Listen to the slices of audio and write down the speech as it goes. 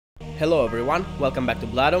Hello everyone, welcome back to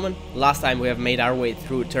Blood Omen. Last time we have made our way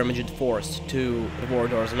through Termagant Forest to the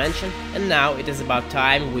Vorador's mansion, and now it is about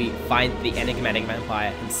time we find the enigmatic vampire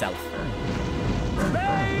himself.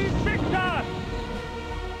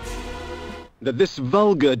 That this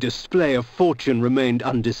vulgar display of fortune remained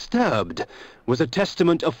undisturbed was a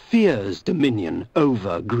testament of fear's dominion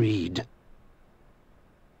over greed.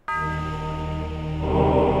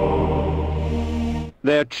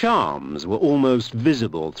 Their charms were almost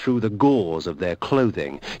visible through the gauze of their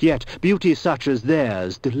clothing, yet beauty such as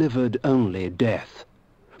theirs delivered only death.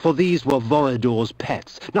 For these were Vorador's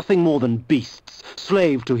pets, nothing more than beasts,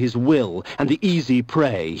 slave to his will and the easy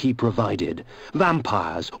prey he provided.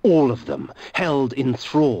 Vampires, all of them, held in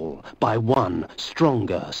thrall by one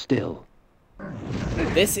stronger still.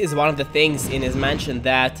 This is one of the things in his mansion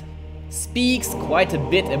that speaks quite a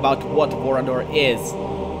bit about what Vorador is.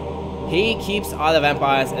 He keeps other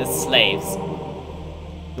vampires as slaves.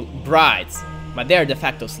 Brides, but they're de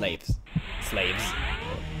facto slaves.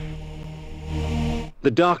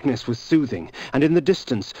 The darkness was soothing, and in the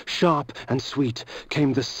distance, sharp and sweet,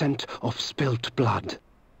 came the scent of spilt blood.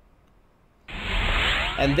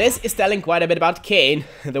 And this is telling quite a bit about Kain,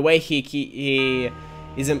 the way he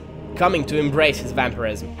is coming to embrace his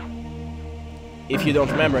vampirism. If you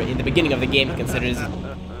don't remember, in the beginning of the game he considers it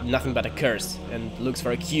nothing but a curse and looks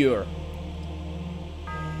for a cure.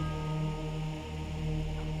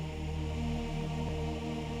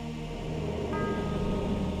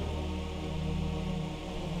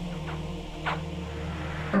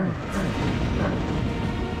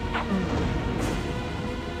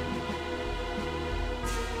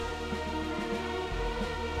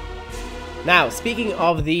 Now, speaking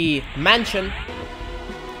of the mansion,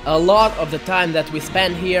 a lot of the time that we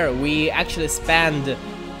spend here, we actually spend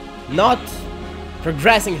not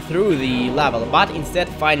progressing through the level, but instead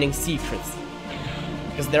finding secrets.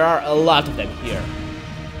 Because there are a lot of them here.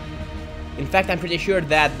 In fact, I'm pretty sure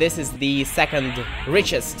that this is the second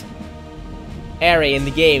richest area in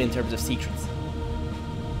the game in terms of secrets.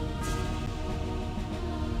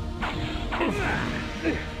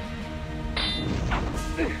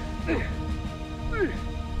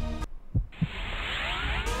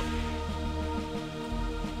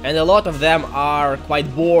 And a lot of them are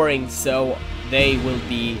quite boring, so they will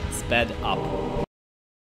be sped up.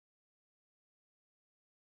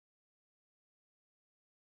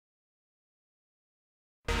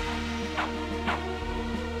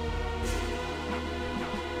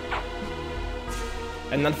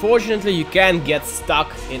 And unfortunately, you can get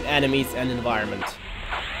stuck in enemies and environment.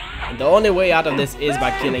 And the only way out of this is by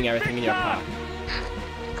killing everything in your path.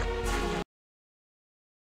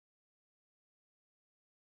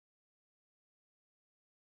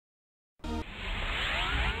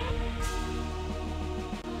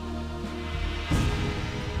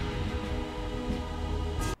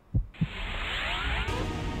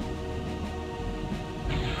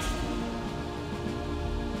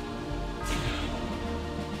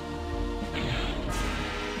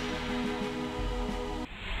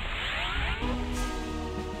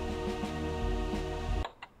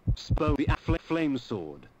 Spoke the flame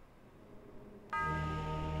sword.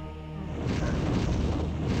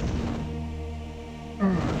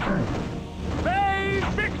 They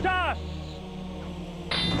Victus!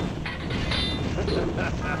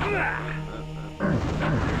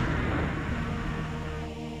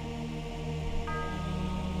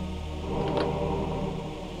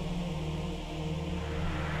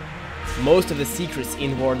 Most of the secrets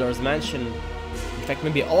in Vorador's mansion, in fact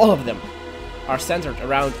maybe all of them, are centered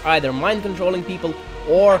around either mind controlling people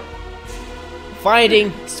or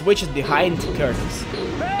finding switches behind curtains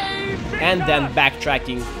and then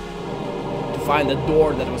backtracking to find the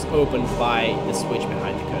door that was opened by the switch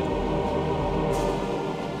behind the curtain.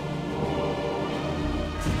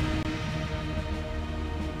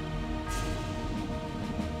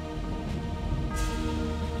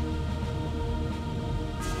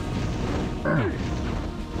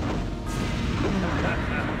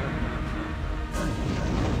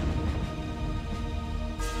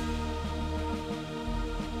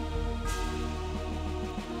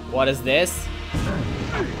 What is this?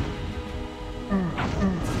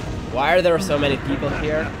 Why are there so many people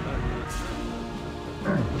here?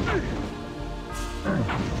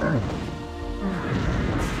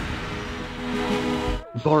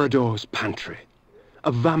 Vorador's pantry.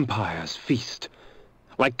 A vampire's feast.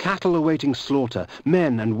 Like cattle awaiting slaughter,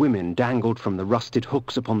 men and women dangled from the rusted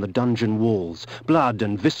hooks upon the dungeon walls. Blood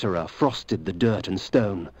and viscera frosted the dirt and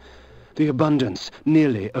stone. The abundance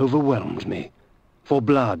nearly overwhelmed me. For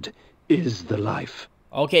blood is the life.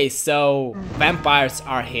 Okay, so vampires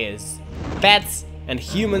are his pets and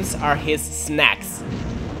humans are his snacks.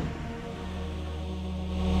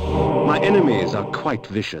 My enemies are quite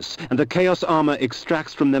vicious, and the Chaos Armor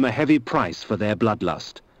extracts from them a heavy price for their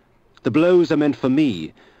bloodlust. The blows are meant for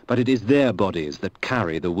me, but it is their bodies that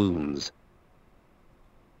carry the wounds.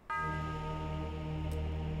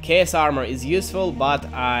 Chaos Armor is useful, but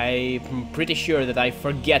I'm pretty sure that I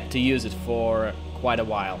forget to use it for quite a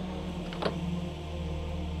while.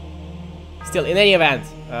 Still, in any event,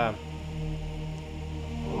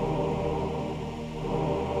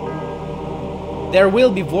 there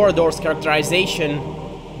will be Vorador's characterization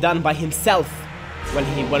done by himself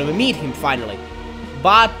when we meet him finally.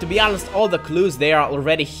 But to be honest, all the clues they are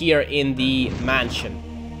already here in the mansion.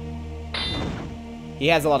 He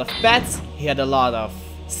has a lot of pets, he had a lot of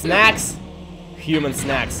snacks, human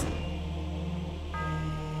snacks.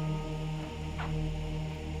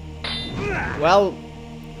 Well,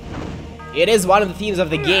 it is one of the themes of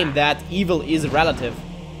the game that evil is relative.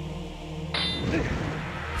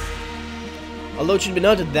 Although it should be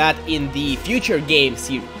noted that in the future games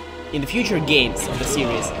of the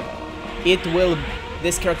series,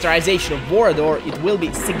 this characterization of Vorador, it will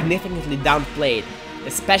be significantly downplayed,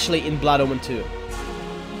 especially in Blood Omen 2.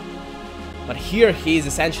 But here he is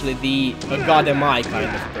essentially a god am I kind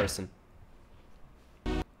of person.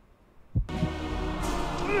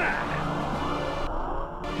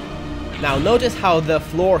 Now notice how the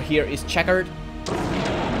floor here is checkered.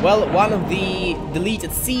 Well, one of the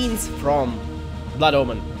deleted scenes from Blood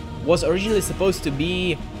Omen was originally supposed to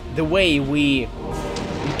be the way we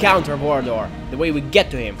encounter Vorador, the way we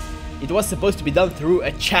get to him. It was supposed to be done through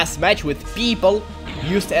a chess match with people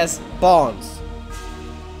used as pawns.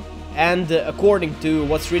 And according to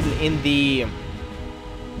what's written in the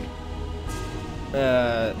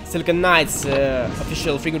Silicon Knights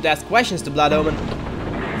official frequent asked questions to Blood Omen,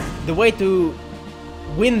 the way to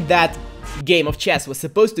win that game of chess was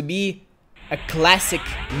supposed to be a classic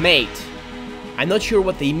mate. I'm not sure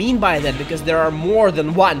what they mean by that, because there are more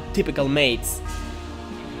than one typical mates.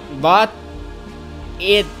 But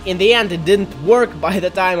in the end it didn't work by the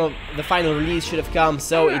time of the final release should have come,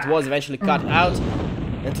 so it was eventually cut out.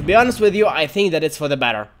 And to be honest with you, I think that it's for the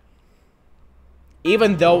better.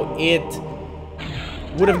 Even though it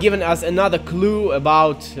would have given us another clue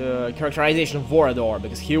about characterization of Vorador,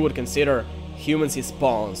 because he would consider humans his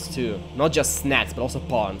pawns too. Not just snacks, but also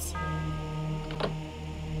pawns.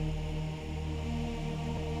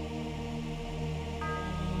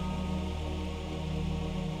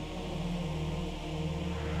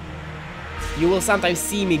 You will sometimes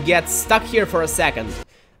see me get stuck here for a second.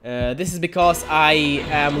 This is because I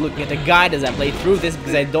am looking at a guide as I play through this,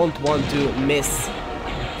 because I don't want to miss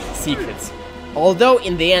secrets. Although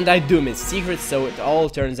in the end I do miss secrets, so it all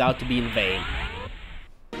turns out to be in vain.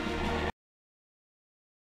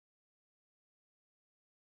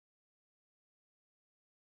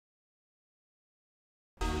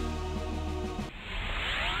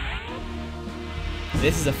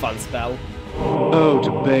 This is a fun spell. Oh,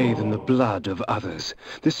 to bathe in the blood of others.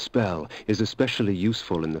 This spell is especially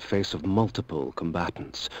useful in the face of multiple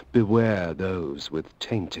combatants. Beware those with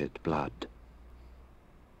tainted blood.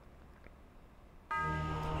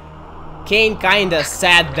 Kain kinda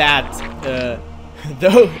said that,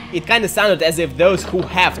 though it kinda sounded as if those who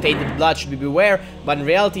have tainted blood should be beware, but in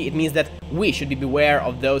reality it means that we should be beware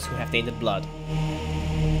of those who have tainted blood.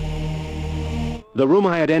 The room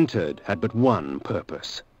I had entered had but one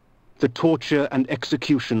purpose: the torture and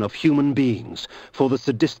execution of human beings for the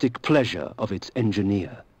sadistic pleasure of its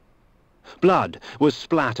engineer. Blood was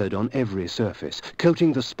splattered on every surface,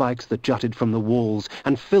 coating the spikes that jutted from the walls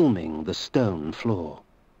and filming the stone floor.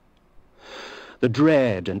 The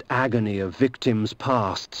dread and agony of victims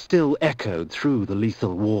past still echoed through the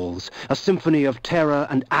lethal walls. A symphony of terror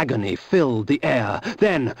and agony filled the air.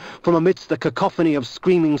 Then, from amidst the cacophony of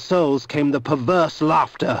screaming souls, came the perverse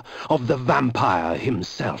laughter of the vampire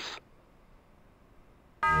himself.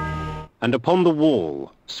 And upon the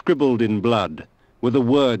wall, scribbled in blood, were the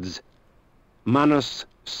words, Manus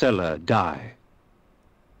Celer Die.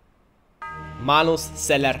 Manus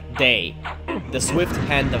Celer Dei, the swift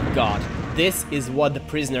hand of God. This is what the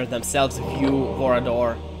prisoners themselves view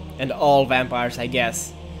Vorador, and all vampires, I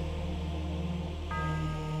guess.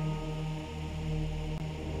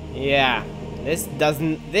 Yeah,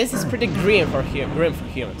 this is pretty grim for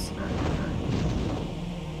humans.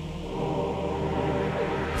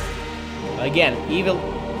 Again, evil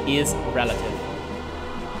is relative,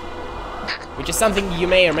 which is something you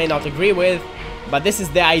may or may not agree with, but this is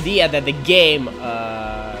the idea that the game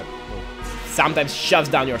sometimes shoves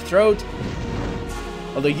down your throat,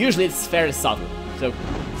 although usually it's fairly subtle, so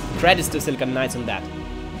credits to Silicon Knights on that.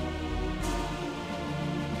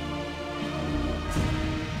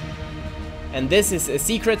 And this is a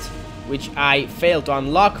secret which I failed to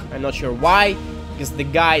unlock. I'm not sure why, because the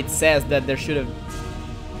guide says that there should have...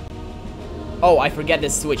 Oh, I forget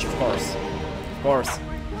this switch, of course. Of course.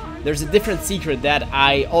 There's a different secret that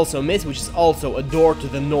I also missed, which is also a door to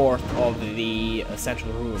the north of the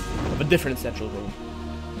central room. Of a different central room.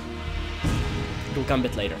 It will come a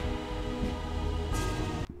bit later.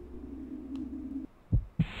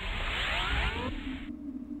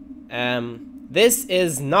 This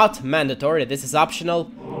is not mandatory, this is optional.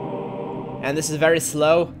 And this is very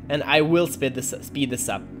slow, and I will speed this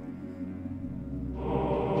up.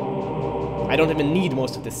 I don't even need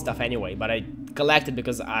most of this stuff anyway, but I collect it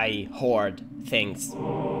because I hoard things.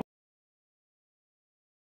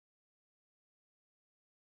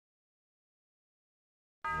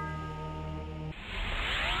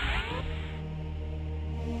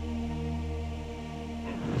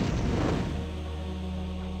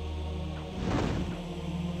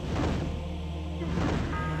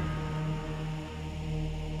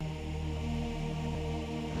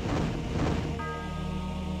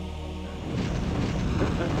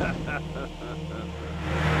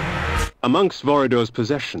 Amongst Vorador's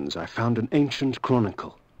possessions, I found an ancient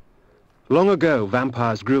chronicle. Long ago,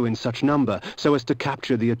 vampires grew in such number so as to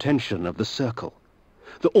capture the attention of the Circle.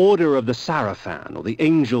 The Order of the Sarafan, or the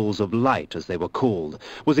Angels of Light as they were called,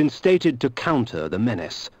 was instated to counter the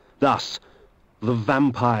menace. Thus, the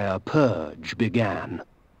Vampire Purge began.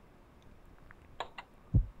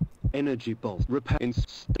 Energy bolt,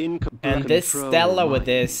 and this Stella with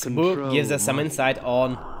this book gives us some insight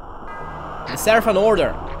on the Sarafan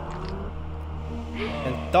Order.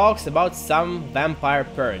 And talks about some vampire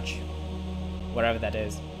purge, whatever that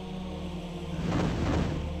is.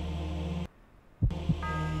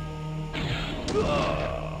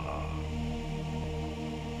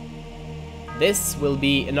 This will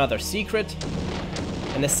be another secret,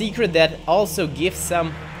 and a secret that also gives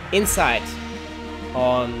some insight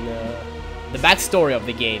on the backstory of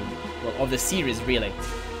the game, well, of the series really.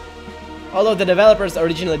 Although the developers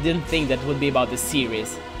originally didn't think that would be about the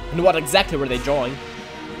series. And what exactly were they drawing?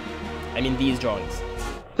 I mean, these drawings.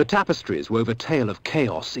 The tapestries wove a tale of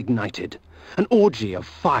chaos ignited, an orgy of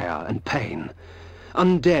fire and pain.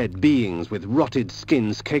 Undead beings with rotted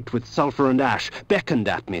skins caked with sulfur and ash beckoned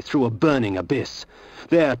at me through a burning abyss.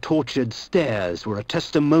 Their tortured stares were a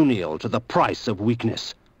testimonial to the price of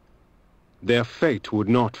weakness. Their fate would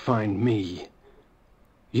not find me.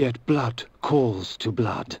 Yet blood calls to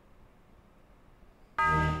blood.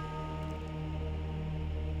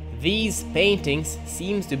 These paintings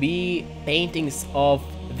seems to be paintings of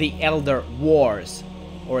the Elder Wars,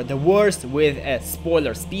 or the wars with a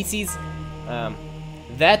spoiler species,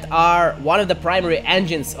 that are one of the primary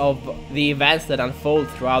engines of the events that unfold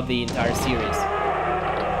throughout the entire series.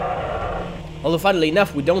 Although funnily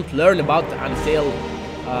enough, we don't learn about until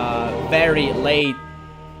very late,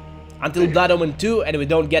 until Blood Omen 2, and we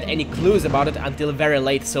don't get any clues about it until very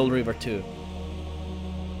late Soul River 2.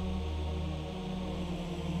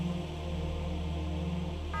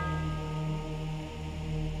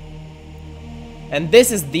 And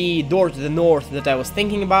this is the door to the north that I was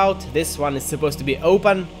thinking about. This one is supposed to be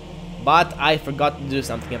open, but I forgot to do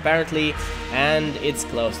something apparently, and it's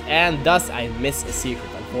closed. And thus I miss a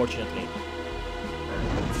secret, unfortunately.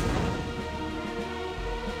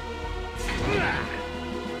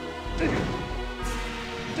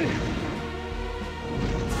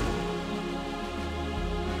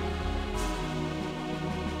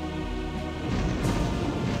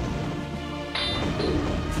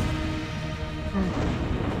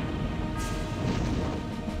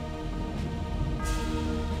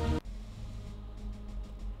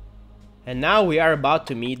 And now we are about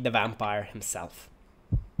to meet the vampire himself.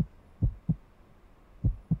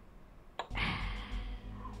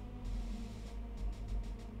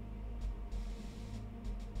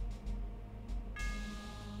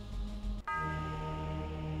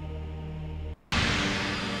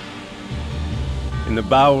 In the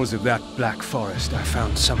bowels of that black forest, I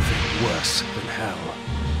found something worse than hell.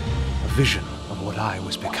 A vision of what I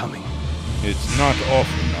was becoming. It's not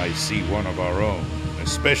often I see one of our own,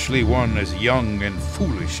 especially one as young and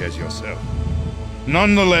foolish as yourself.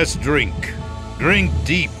 Nonetheless, drink. Drink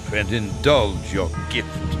deep and indulge your gift.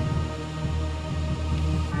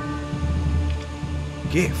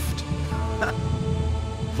 Gift?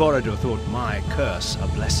 Vorador thought my curse a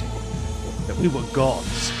blessing. That we were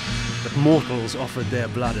gods. That mortals offered their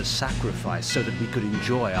blood as sacrifice so that we could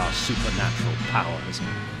enjoy our supernatural powers.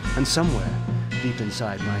 And somewhere, deep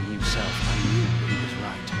inside my new self, I knew he was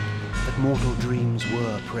right. That mortal dreams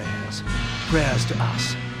were prayers. Prayers to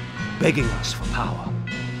us, begging us for power.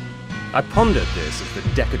 I pondered this as the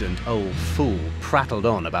decadent old fool prattled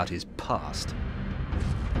on about his past.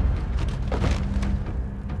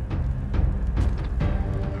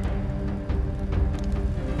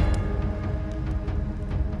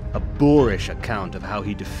 A boorish account of how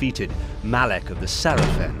he defeated Malek of the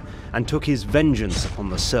Sarafan and took his vengeance upon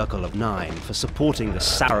the Circle of Nine for supporting the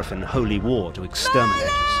Sarafan Holy War to exterminate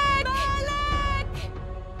us.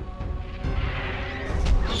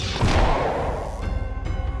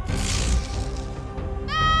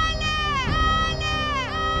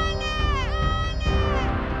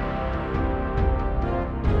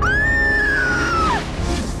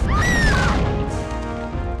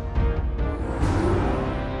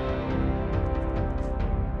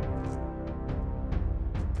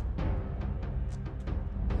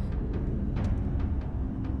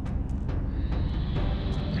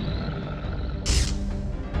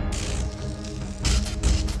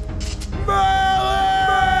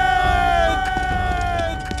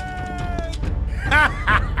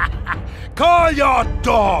 Call your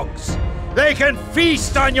dogs! They can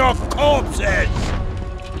feast on your corpses!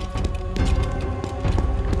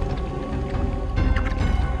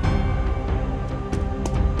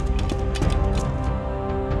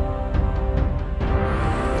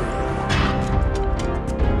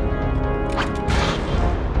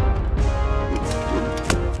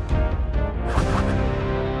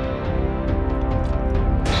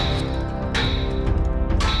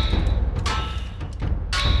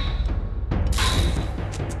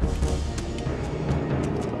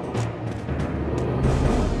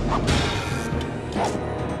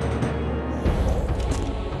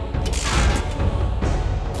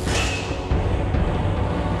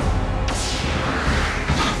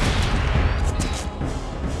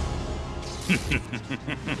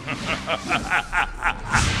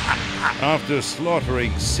 After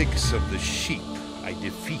slaughtering 6 of the sheep, I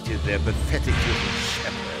defeated their pathetic little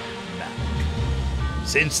shepherd, Malek.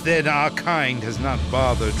 Since then, our kind has not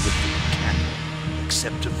bothered with the cattle,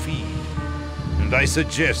 except to feed. And I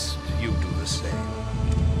suggest you do the same.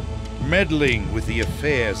 Meddling with the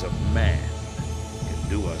affairs of man can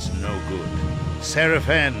do us no good.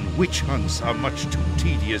 Sarafan witch hunts are much too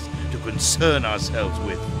tedious to concern ourselves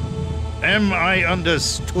with. Am I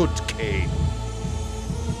understood, Kain?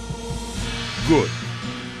 Good.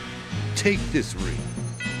 Take this ring.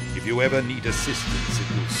 If you ever need assistance, it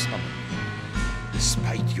will summon you.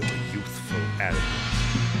 Despite your youthful arrogance,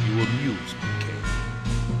 you amuse me, Kain.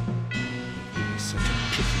 It would be such a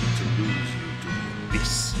pity to lose you to the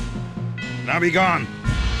abyss. Now be gone!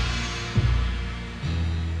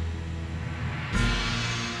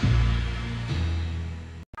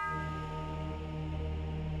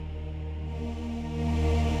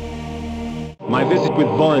 My visit with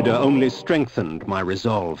Vorador only strengthened my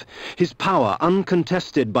resolve. His power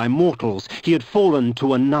uncontested by mortals, he had fallen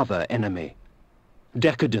to another enemy.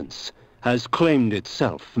 Decadence has claimed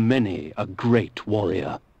itself many a great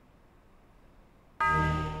warrior.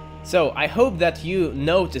 So, I hope that you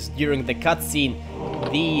noticed during the cutscene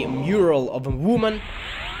the mural of a woman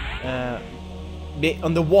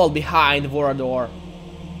on the wall behind Vorador.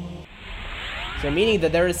 So, meaning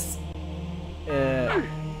that there is...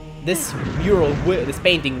 this mural, this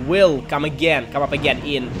painting will come up again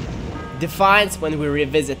in Defiance when we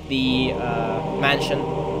revisit the mansion.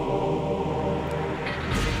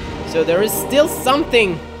 So there is still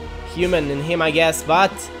something human in him, I guess,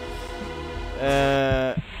 but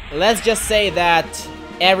let's just say that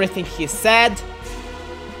everything he said,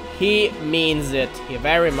 he means it. He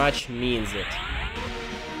very much means it.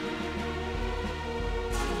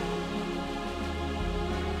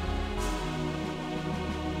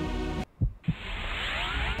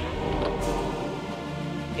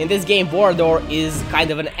 In this game, Vorador is kind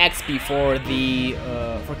of an XP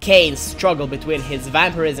for Kain's struggle between his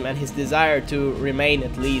vampirism and his desire to remain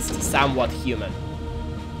at least somewhat human.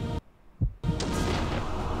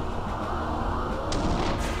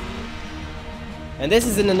 And this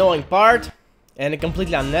is an annoying part, and a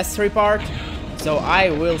completely unnecessary part, so I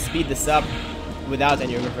will speed this up without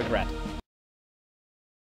any regret.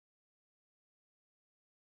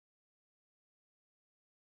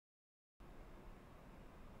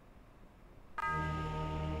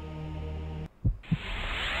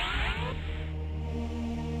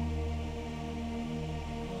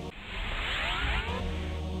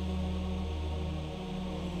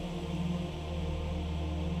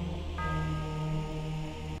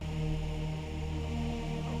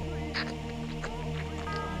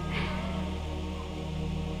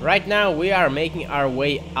 Right now we are making our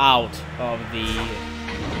way out of the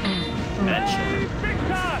mansion.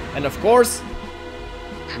 And of course,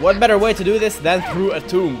 what better way to do this than through a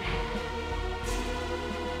tomb?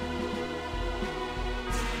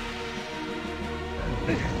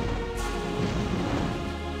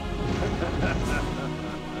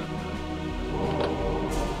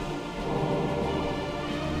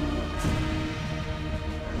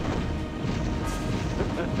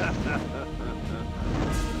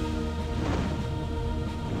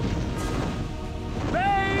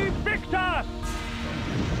 Victus!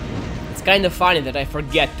 It's kind of funny that I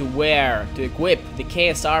forget to equip the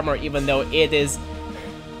chaos armor, even though it is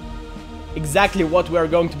exactly what we are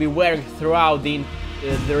going to be wearing throughout the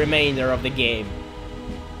remainder of the game.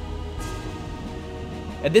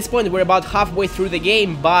 At this point we're about halfway through the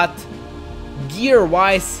game, but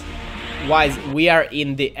gear-wise, we are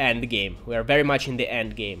in the end game. We are very much in the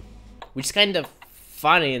end game, which is kind of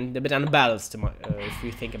funny and a bit unbalanced if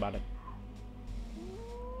you think about it.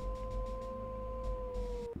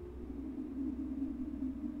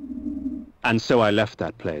 And so I left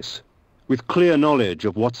that place, with clear knowledge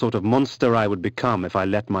of what sort of monster I would become if I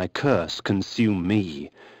let my curse consume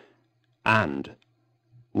me, and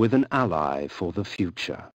with an ally for the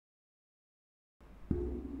future.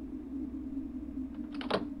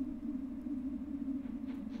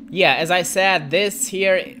 Yeah, as I said, this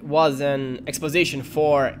here was an exposition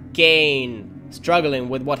for Kain struggling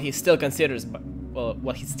with what he still considers, well,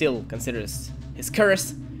 what he still considers his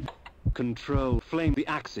curse. Control, flame the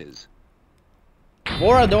axes.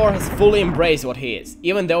 Vorador has fully embraced what he is,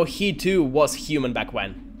 even though he too was human back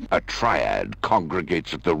when. A triad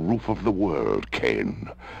congregates at the roof of the world, Kain.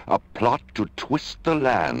 A plot to twist the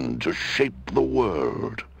land, to shape the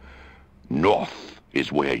world. North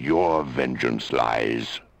is where your vengeance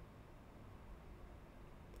lies.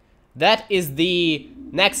 That is the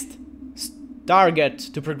next target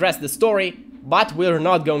to progress the story, but we're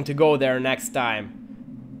not going to go there next time.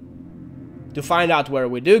 To find out where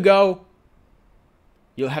we do go,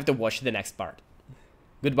 you'll have to watch the next part.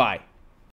 Goodbye.